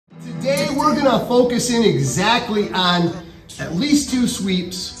Today we're gonna focus in exactly on at least 2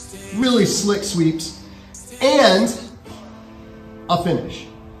 sweeps, really slick sweeps, and a finish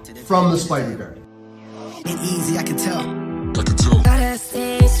from the spider guard. Ain't easy, I can tell. Gotta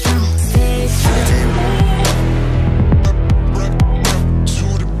stay strong, stay strong.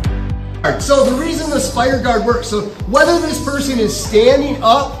 All right, so the reason the spider guard works, so whether this person is standing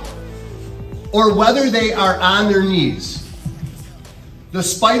up or whether they are on their knees, the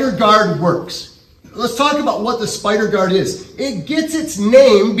spider guard works. Let's talk about what the spider guard is. It gets its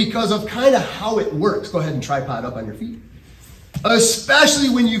name because of kind of how it works. Go ahead and tripod up on your feet. Especially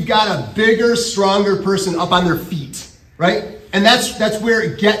when you've got a bigger, stronger person up on their feet, right? And that's where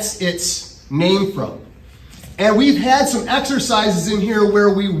it gets its name from. And we've had some exercises in here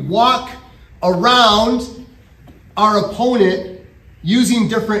where we walk around our opponent using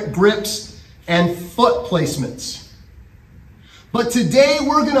different grips and foot placements. But today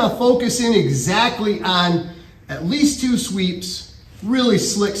we're gonna focus in exactly on at least 2 sweeps, really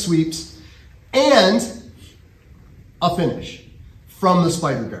slick sweeps, and a finish from the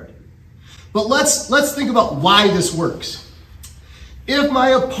spider guard. But let's think about why this works. If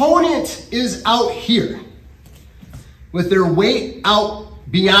my opponent is out here with their weight out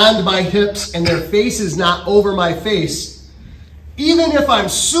beyond my hips and their face is not over my face, even if I'm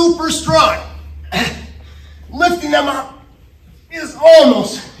super strong, lifting them up is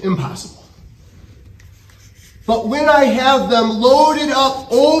almost impossible. But when I have them loaded up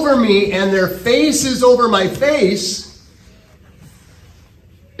over me and their face is over my face,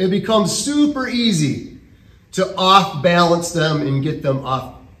 it becomes super easy to off balance them and get them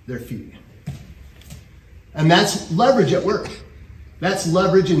off their feet. And that's leverage at work. That's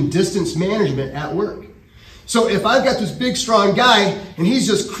leverage and distance management at work. So if I've got this big strong guy and he's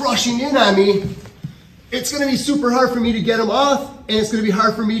just crushing in on me, it's gonna be super hard for me to get him off, and it's gonna be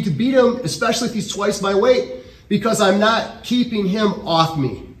hard for me to beat him, especially if he's twice my weight, because I'm not keeping him off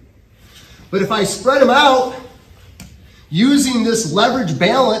me. But if I spread him out using this leverage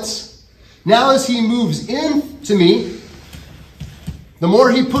balance, now as he moves in to me, the more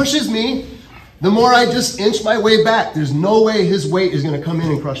he pushes me, the more I just inch my way back. There's no way his weight is gonna come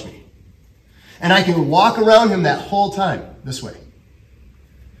in and crush me. And I can walk around him that whole time, this way.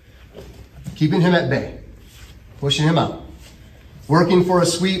 Keeping him at bay, pushing him out, working for a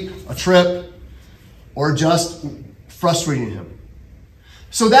sweep, a trip, or just frustrating him.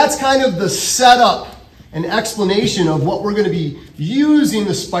 So that's kind of the setup and explanation of what we're going to be using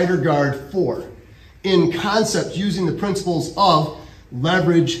the spider guard for in concept, using the principles of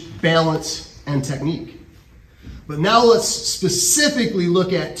leverage, balance, and technique. But now let's specifically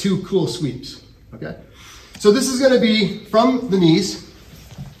look at 2 cool sweeps, okay? So this is going to be from the knees.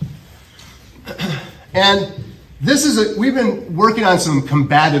 And this is we've been working on some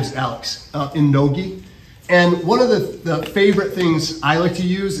combatives, Alex, in Nogi. And one of the favorite things I like to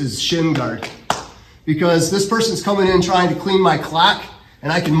use is shin guard. Because this person's coming in trying to clean my clock,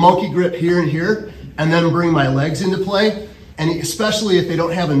 and I can monkey grip here and here, and then bring my legs into play. And especially if they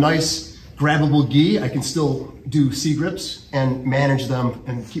don't have a nice grabbable gi, I can still do C grips and manage them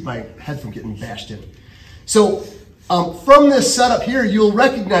and keep my head from getting bashed in. So from this setup here, you'll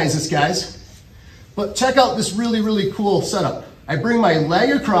recognize this, guys. But check out this really, really cool setup. I bring my leg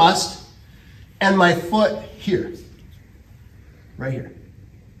across and my foot here, right here.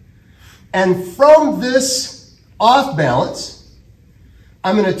 And from this off balance,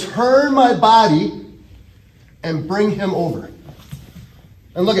 I'm gonna turn my body and bring him over.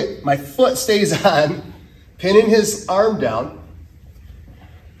 And look at, my foot stays on, pinning his arm down,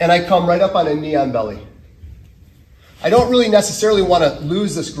 and I come right up on a knee on belly. I don't really necessarily wanna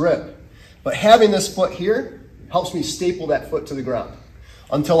lose this grip, but having this foot here helps me staple that foot to the ground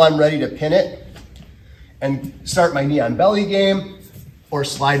until I'm ready to pin it and start my knee on belly game or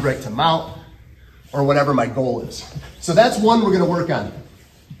slide right to mount or whatever my goal is. So that's one we're gonna work on.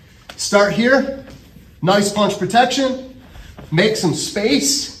 Start here, nice punch protection, make some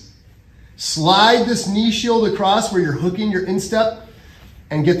space, slide this knee shield across where you're hooking your instep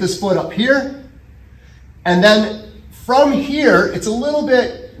and get this foot up here. And then from here, it's a little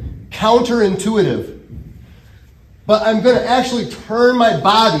bit counterintuitive, but I'm gonna actually turn my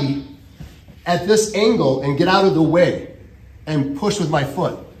body at this angle and get out of the way and push with my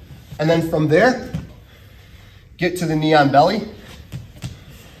foot. And then from there, get to the knee on belly,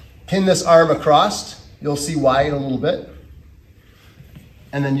 pin this arm across. You'll see why in a little bit.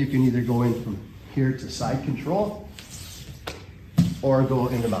 And then you can either go in from here to side control or go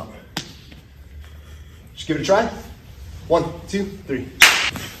in the mount. Just give it a try. 1, 2, 3.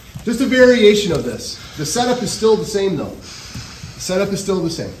 Just a variation of this. The setup is still the same though. The setup is still the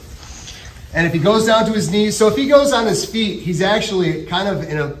same. And if he goes down to his knees, so if he goes on his feet, he's actually kind of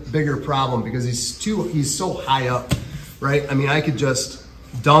in a bigger problem because he's so high up, right? I mean, I could just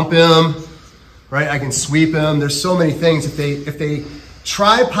dump him, right? I can sweep him. There's so many things. If they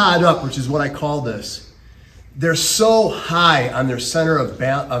tripod up, which is what I call this, they're so high on their center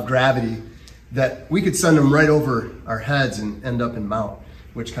of gravity that we could send them right over our heads and end up in mount,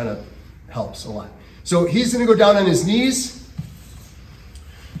 which kind of helps a lot. So he's gonna go down on his knees.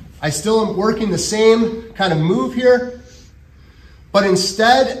 I still am working the same kind of move here, but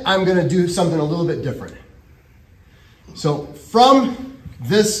instead I'm gonna do something a little bit different. So from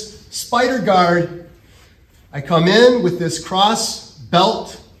this spider guard, I come in with this cross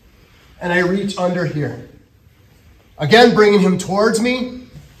belt and I reach under here. Again, bringing him towards me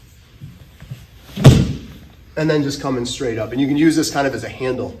and then just coming straight up. And you can use this kind of as a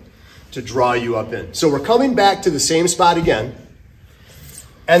handle to draw you up in. So we're coming back to the same spot again,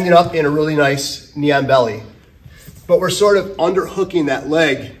 ending up in a really nice knee on belly, but we're sort of underhooking that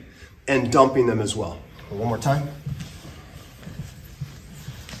leg and dumping them as well. One more time.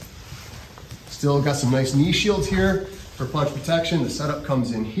 Still got some nice knee shields here for punch protection. The setup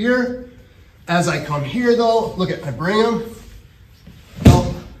comes in here. As I come here though, look at, I bring them,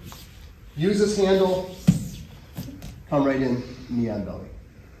 dump, use this handle, come right in, knee on belly.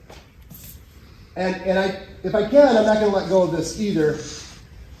 And if I can, I'm not gonna let go of this either,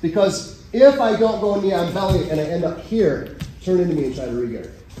 because if I don't go knee on belly and I end up here, turn into me and try to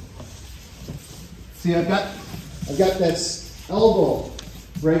re-guard. See, I've got this elbow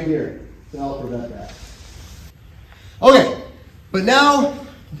right here to help prevent that. Okay, but now,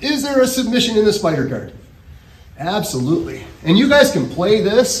 is there a submission in the spider guard? Absolutely. And you guys can play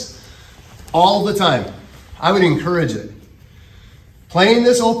this all the time. I would encourage it. Playing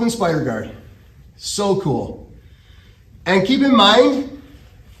this open spider guard, so cool. And keep in mind,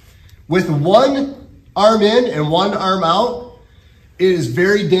 with one arm in and one arm out, it is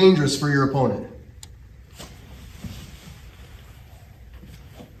very dangerous for your opponent.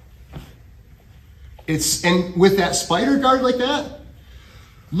 And with that spider guard like that,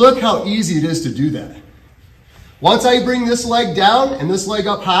 look how easy it is to do that. Once I bring this leg down and this leg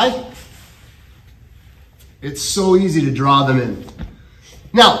up high, it's so easy to draw them in.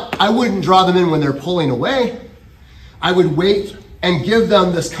 Now, I wouldn't draw them in when they're pulling away. I would wait and give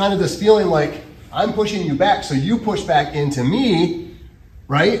them this kind of this feeling like I'm pushing you back, so you push back into me,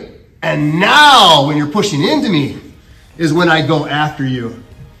 right? And now when you're pushing into me is when I go after you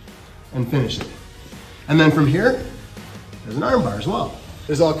and finish it. And then from here, there's an arm bar as well.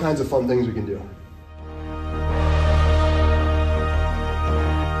 There's all kinds of fun things we can do.